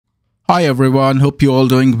Hi everyone, hope you're all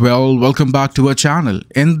doing well. Welcome back to our channel.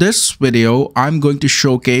 In this video, I'm going to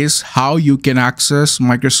showcase how you can access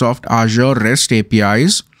Microsoft Azure REST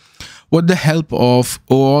APIs with the help of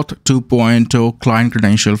Oauth 2.0 client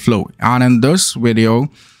credential flow. And in this video,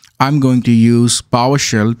 I'm going to use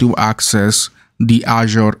PowerShell to access the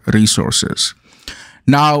Azure resources.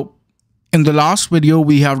 Now, in the last video,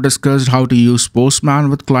 we have discussed how to use Postman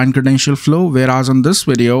with client credential flow, whereas in this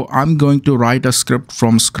video, I'm going to write a script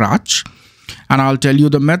from scratch and I'll tell you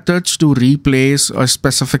the methods to replace a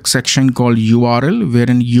specific section called URL,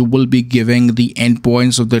 wherein you will be giving the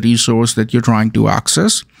endpoints of the resource that you're trying to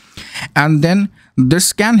access. And then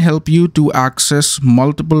this can help you to access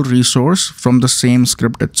multiple resources from the same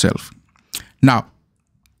script itself. Now,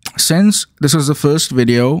 since this is the first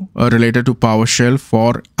video related to PowerShell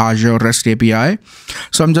for Azure REST API,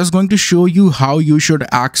 so I'm just going to show you how you should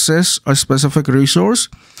access a specific resource.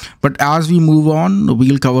 But as we move on,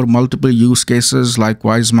 we'll cover multiple use cases,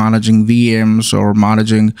 likewise managing VMs or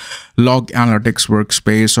managing log analytics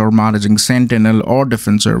workspace or managing Sentinel or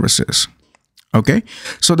different services. Okay,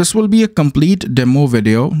 so this will be a complete demo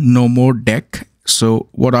video, no more deck. So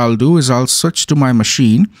what I'll do is I'll switch to my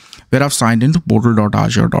machine where I've signed into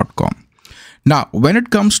portal.azure.com. Now, when it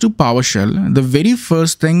comes to PowerShell, the very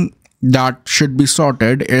first thing that should be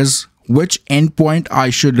sorted is which endpoint I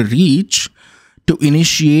should reach to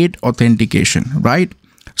initiate authentication, right?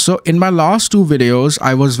 So in my last two videos,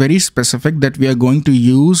 I was very specific that we are going to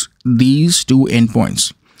use these two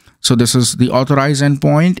endpoints. So this is the authorized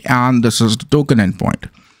endpoint and this is the token endpoint.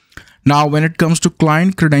 Now, when it comes to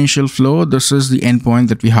client credential flow, this is the endpoint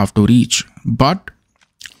that we have to reach. But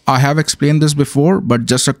I have explained this before, but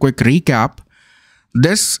just a quick recap.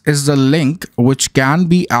 This is the link which can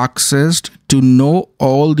be accessed to know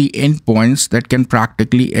all the endpoints that can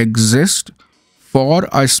practically exist for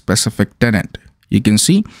a specific tenant. You can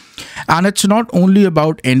see, and it's not only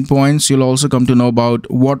about endpoints. You'll also come to know about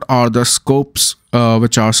what are the scopes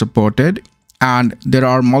which are supported. And there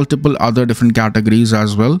are multiple other different categories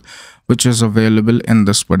as well, which is available in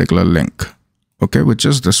this particular link, okay, which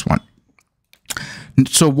is this one.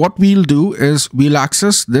 So what we'll do is we'll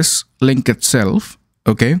access this link itself,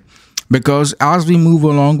 okay, because as we move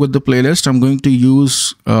along with the playlist, I'm going to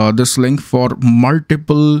use this link for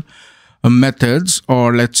multiple methods,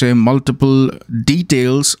 or let's say multiple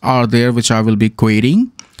details are there which I will be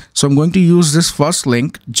querying. So I'm going to use this first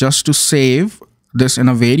link just to save this in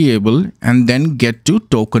a variable and then get to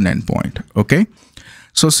token endpoint. Okay,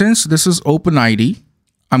 so since this is OpenID,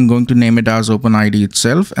 I'm going to name it as OpenID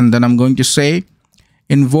itself, and then I'm going to say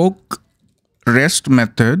invoke REST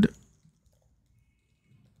method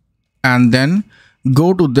and then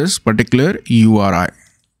go to this particular URI.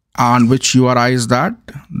 And which URI is that?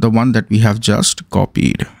 The one that we have just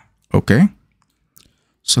copied. Okay,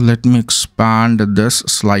 so let me expand this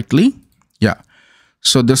slightly. Yeah,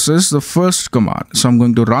 so this is the first command. So I'm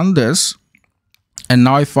going to run this. And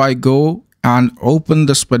now if I go and open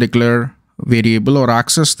this particular variable or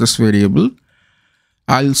access this variable,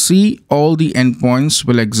 I'll see all the endpoints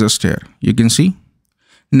will exist here. You can see.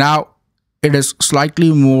 Now it is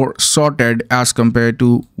slightly more sorted as compared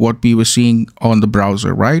to what we were seeing on the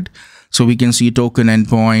browser, right? So we can see token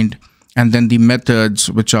endpoint and then the methods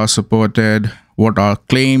which are supported, what are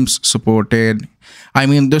claims supported. I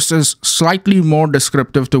mean, this is slightly more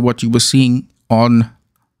descriptive to what you were seeing on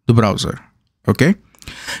the browser. Okay.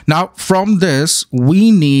 Now from this, we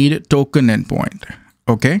need token endpoint.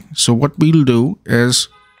 Okay. So what we'll do is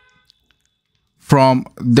from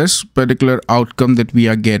this particular outcome that we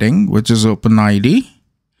are getting, which is OpenID,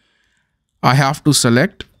 I have to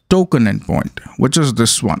select token endpoint, which is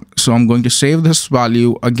this one. So I'm going to save this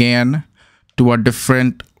value again to a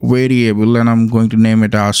different variable and I'm going to name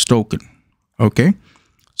it as token. Okay,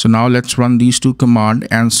 so now let's run these two commands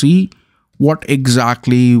and see what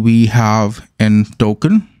exactly we have in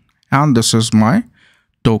token. And this is my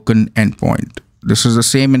token endpoint. This is the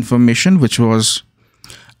same information which was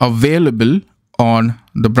available on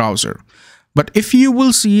the browser. But if you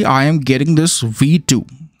will see, I am getting this v2,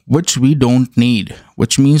 which we don't need,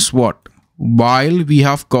 which means what? While we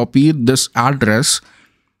have copied this address,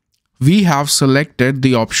 we have selected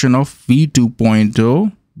the option of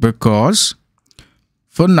v2.0 because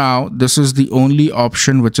for now, this is the only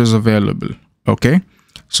option which is available. Okay,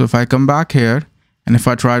 so if I come back here and if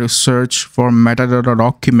I try to search for metadata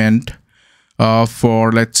document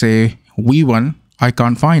for, let's say, v1, I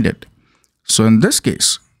can't find it. So in this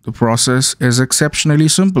case, the process is exceptionally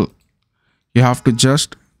simple. You have to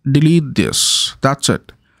just delete this. That's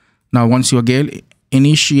it. Now, once you again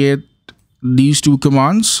initiate these two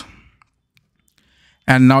commands,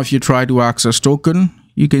 and now if you try to access token,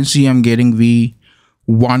 you can see I'm getting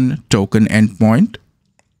v1 token endpoint,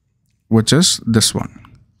 which is this one.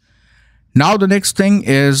 Now the next thing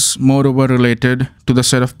is moreover related to the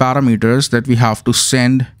set of parameters that we have to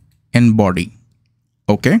send in body.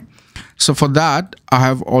 Okay, so for that I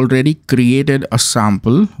have already created a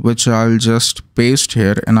sample which I'll just paste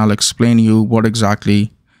here, and I'll explain you what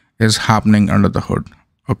exactly is happening under the hood.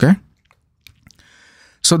 Okay,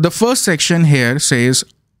 so the first section here says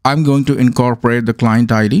I'm going to incorporate the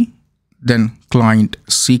client ID, then client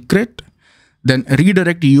secret, then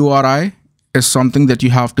redirect URI is something that you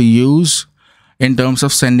have to use in terms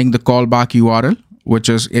of sending the callback URL, which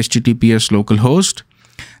is HTTPS localhost.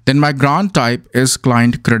 Then my grant type is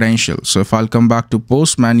client credential. So if I'll come back to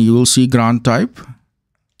postman, you will see grant type,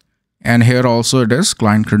 and here also it is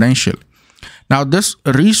client credential. Now this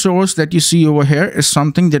resource that you see over here is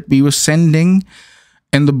something that we were sending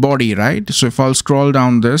in the body, right? So if I'll scroll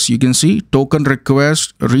down this, you can see token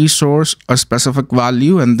request resource a specific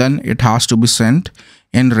value, and then it has to be sent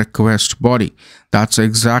in request body. That's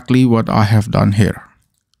exactly what I have done here.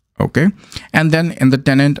 Okay, and then in the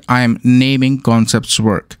tenant I am naming concepts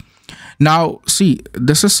work. Now see,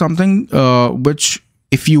 this is something which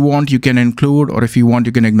if you want you can include, or if you want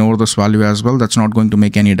you can ignore this value as well. That's not going to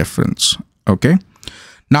make any difference. Okay,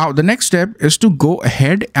 now the next step is to go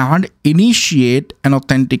ahead and initiate an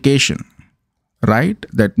authentication, right?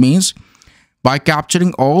 That means by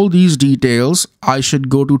capturing all these details, I should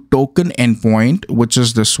go to token endpoint, which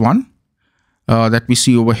is this one that we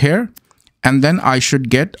see over here. And then I should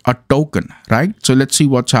get a token, right? So let's see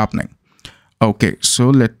what's happening. Okay, so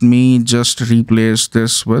let me just replace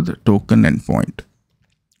this with token endpoint.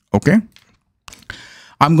 Okay,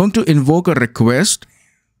 I'm going to invoke a request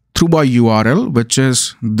through my URL, which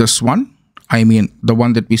is this one. I mean, the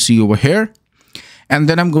one that we see over here. And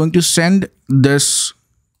then I'm going to send this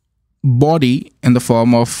body in the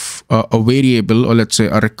form of a variable, or let's say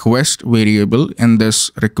a request variable in this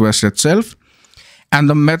request itself. And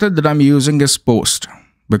the method that I'm using is post,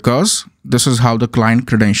 because this is how the client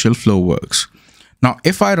credential flow works. Now,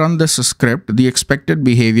 if I run this script, the expected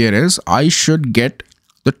behavior is I should get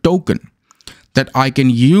the token that I can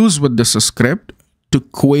use with this script to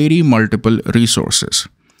query multiple resources.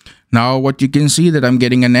 Now, what you can see that I'm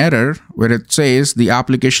getting an error where it says the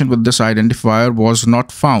application with this identifier was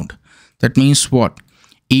not found. That means what?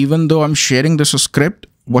 Even though I'm sharing this script,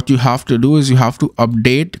 what you have to do is you have to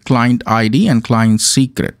update client ID and client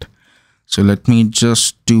secret. So let me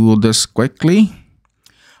just do this quickly.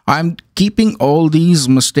 I'm keeping all these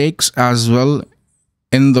mistakes as well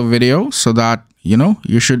in the video so that,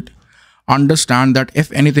 you should understand that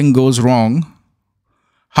if anything goes wrong,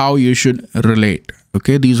 how you should relate.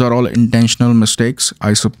 Okay, these are all intentional mistakes.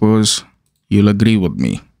 I suppose you'll agree with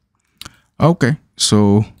me. Okay,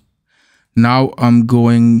 so now I'm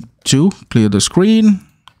going to clear the screen.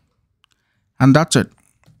 And that's it.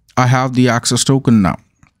 I have the access token now.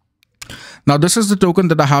 Now this is the token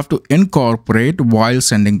that I have to incorporate while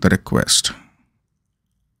sending the request.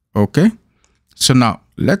 Okay. So now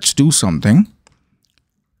let's do something.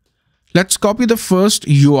 Let's copy the first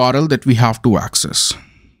URL that we have to access.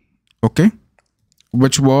 Okay.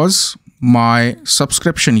 Which was my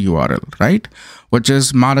subscription URL, right? Which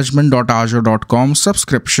is management.azure.com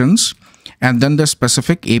subscriptions, and then the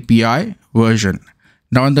specific API version.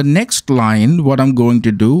 Now in the next line, what I'm going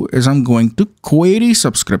to do is I'm going to query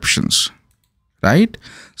subscriptions, right?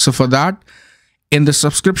 So for that, in the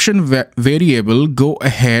subscription variable, go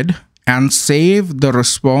ahead and save the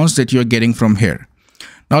response that you're getting from here.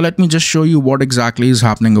 Now let me just show you what exactly is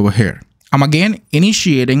happening over here. I'm again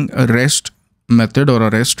initiating a REST method or a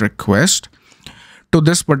REST request to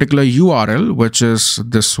this particular URL, which is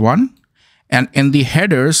this one. And in the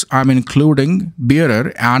headers, I'm including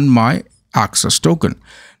bearer and my access token.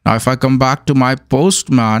 Now, if I come back to my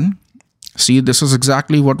postman, see, this is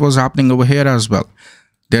exactly what was happening over here as well.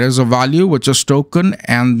 There is a value which is token,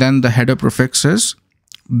 and then the header prefix is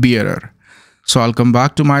bearer. So I'll come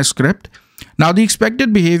back to my script. Now, the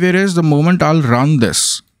expected behavior is the moment I'll run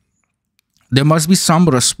this, there must be some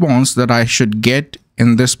response that I should get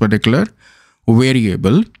in this particular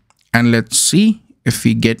variable. And let's see if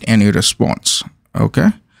we get any response. Okay.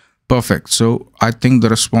 Perfect. So I think the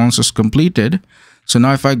response is completed. So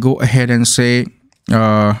now if I go ahead and say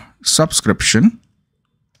subscription,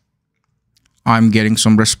 I'm getting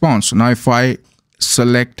some response. So now if I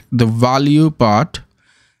select the value part,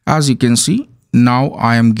 as you can see, now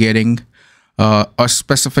I am getting a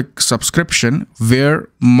specific subscription where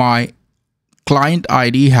my client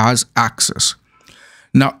ID has access.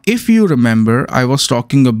 Now, if you remember, I was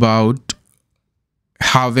talking about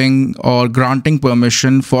having or granting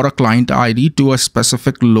permission for a client ID to a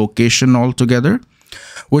specific location altogether,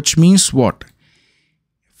 which means what?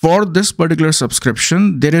 For this particular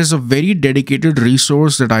subscription, there is a very dedicated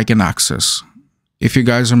resource that I can access. If you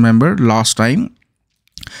guys remember last time,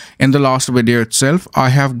 in the last video itself, I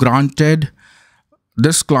have granted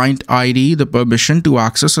this client ID the permission to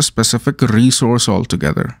access a specific resource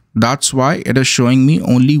altogether. That's why it is showing me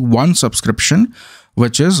only one subscription,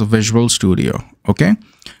 which is Visual Studio. Okay.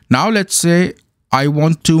 Now let's say I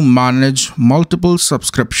want to manage multiple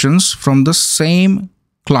subscriptions from the same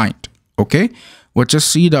client. Okay. Which is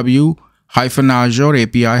CW-Azure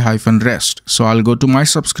API-REST. So I'll go to my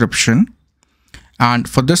subscription. And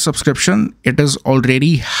for this subscription, it is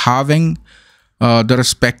already having the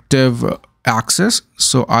respective access.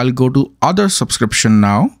 So I'll go to other subscription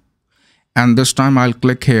now. And this time I'll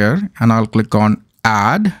click here and I'll click on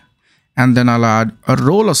add. And then I'll add a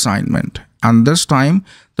role assignment. And this time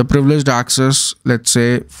the privileged access, let's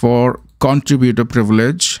say for contributor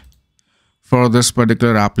privilege for this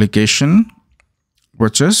particular application,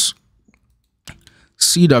 which is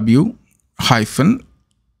CW-Azure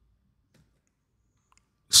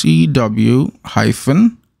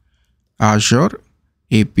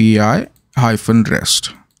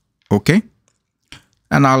API-REST. Okay.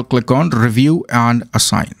 And I'll click on review and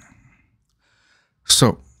assign.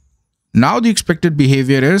 So now the expected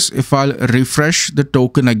behavior is if I'll refresh the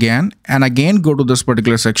token again and again go to this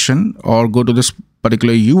particular section or go to this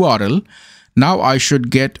particular URL, now I should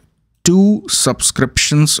get 2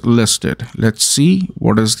 subscriptions listed. Let's see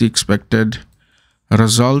what is the expected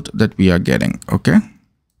result that we are getting. Okay.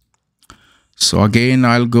 So again,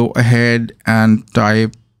 I'll go ahead and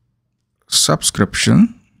type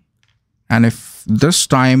subscription. And if this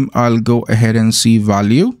time I'll go ahead and see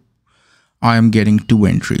value, I am getting 2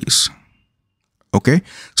 entries. Okay.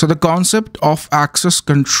 So the concept of access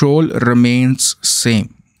control remains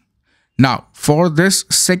same. Now for this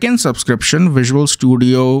second subscription, Visual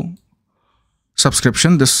Studio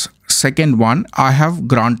subscription, this second one, I have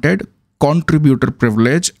granted contributor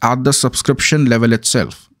privilege at the subscription level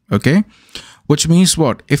itself. Okay. Which means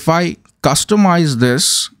what? If I customize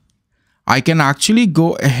this, I can actually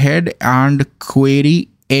go ahead and query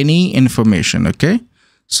any information. Okay.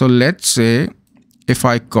 So let's say if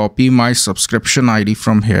I copy my subscription ID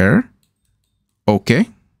from here, okay,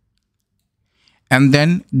 and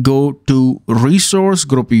then go to resource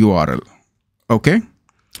group URL. Okay.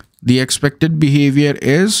 The expected behavior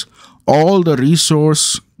is all the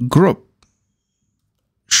resource group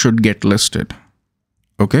should get listed.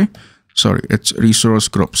 Okay. Sorry, it's resource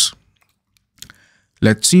groups.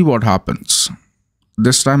 Let's see what happens.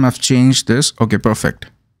 This time I've changed this. Okay, perfect.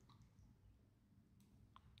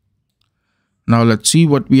 Now let's see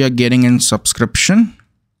what we are getting in subscription.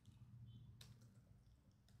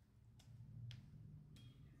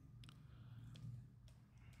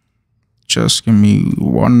 Just give me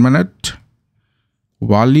 1 minute.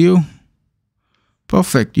 Value.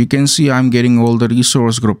 Perfect. You can see I'm getting all the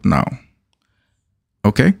resource group now.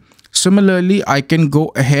 Okay. Similarly, I can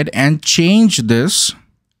go ahead and change this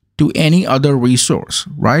to any other resource,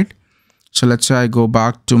 right? So let's say I go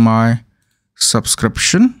back to my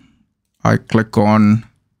subscription. I click on,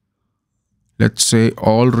 let's say,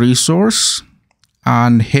 all resource.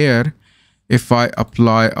 And here, if I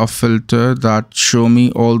apply a filter that show me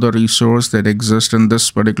all the resource that exist in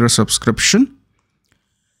this particular subscription,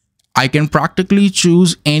 I can practically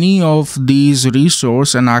choose any of these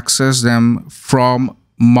resources and access them from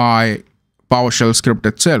my PowerShell script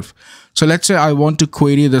itself. So let's say I want to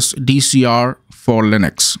query this DCR for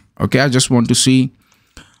Linux. Okay, I just want to see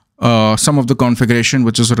some of the configuration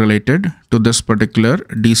which is related to this particular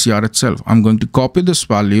DCR itself. I'm going to copy this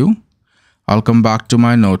value. I'll come back to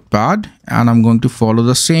my notepad and I'm going to follow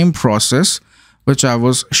the same process which I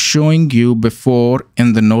was showing you before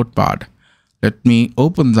in the notepad. Let me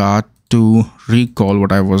open that to recall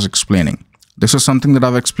what I was explaining. This is something that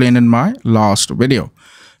I've explained in my last video.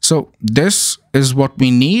 So this is what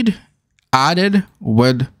we need added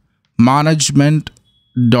with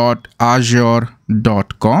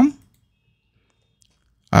management.azure.com.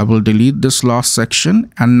 I will delete this last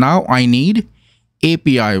section and now I need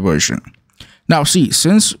API version. Now see,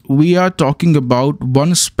 since we are talking about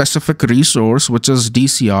one specific resource, which is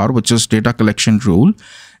DCR, which is data collection rule,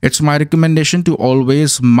 it's my recommendation to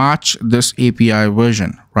always match this API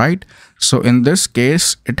version, right? So in this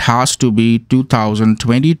case, it has to be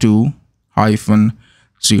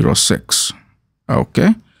 2022-06.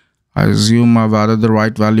 Okay. I assume I've added the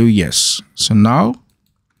right value. Yes. So now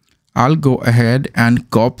I'll go ahead and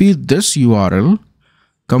copy this URL,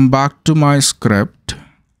 come back to my script,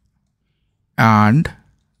 and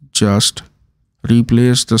just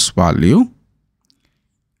replace this value.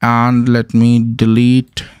 And let me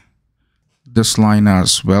delete this line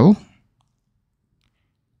as well.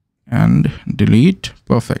 And delete.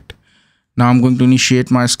 Perfect. Now I'm going to initiate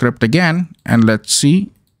my script again and let's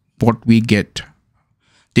see what we get.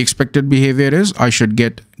 The expected behavior is I should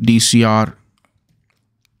get DCR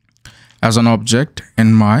as an object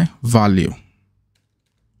in my value.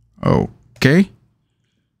 Okay.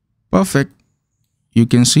 Perfect. You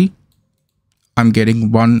can see I'm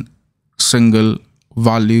getting one single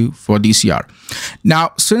value for DCR.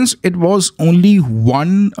 Now, since it was only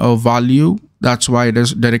one value, that's why it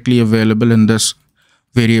is directly available in this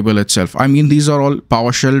variable itself. I mean, these are all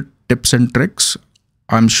PowerShell tips and tricks.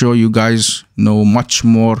 I'm sure you guys know much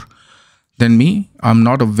more than me. I'm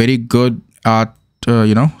not a very good at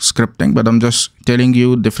scripting, but I'm just telling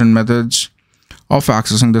you different methods of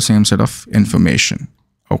accessing the same set of information.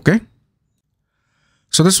 Okay.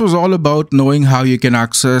 So this was all about knowing how you can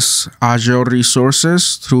access Azure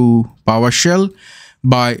resources through PowerShell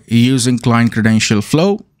by using client credential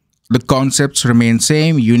flow. The concepts remain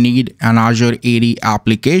same. You need an Azure AD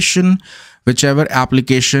application. Whichever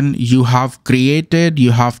application you have created,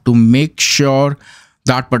 you have to make sure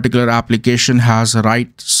that particular application has the right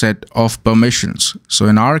set of permissions. So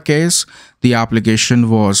in our case, the application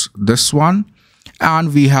was this one,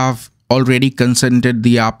 and we have already consented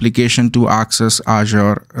the application to access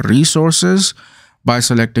Azure resources by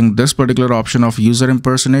selecting this particular option of user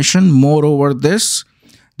impersonation. Moreover,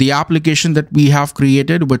 the application that we have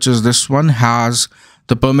created, which is this one, has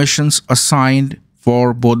the permissions assigned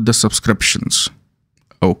for both the subscriptions.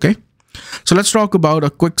 Okay. So let's talk about a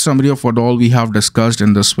quick summary of what all we have discussed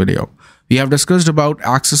in this video. We have discussed about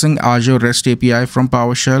accessing Azure REST API from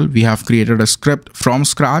PowerShell. We have created a script from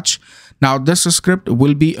scratch. Now this script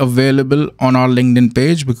will be available on our LinkedIn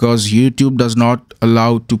page because YouTube does not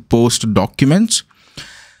allow to post documents.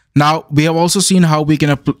 Now we have also seen how we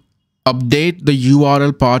can update the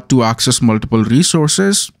URL part to access multiple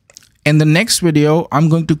resources. In the next video, I'm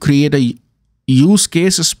going to create a use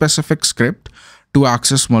case specific script to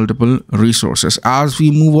access multiple resources. As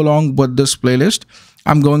we move along with this playlist,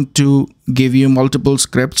 I'm going to give you multiple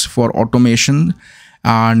scripts for automation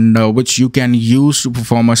and which you can use to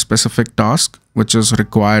perform a specific task which is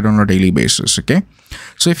required on a daily basis. Okay.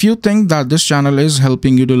 So if you think that this channel is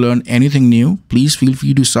helping you to learn anything new, please feel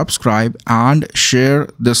free to subscribe and share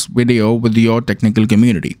this video with your technical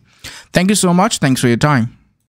community. Thank you so much. Thanks for your time.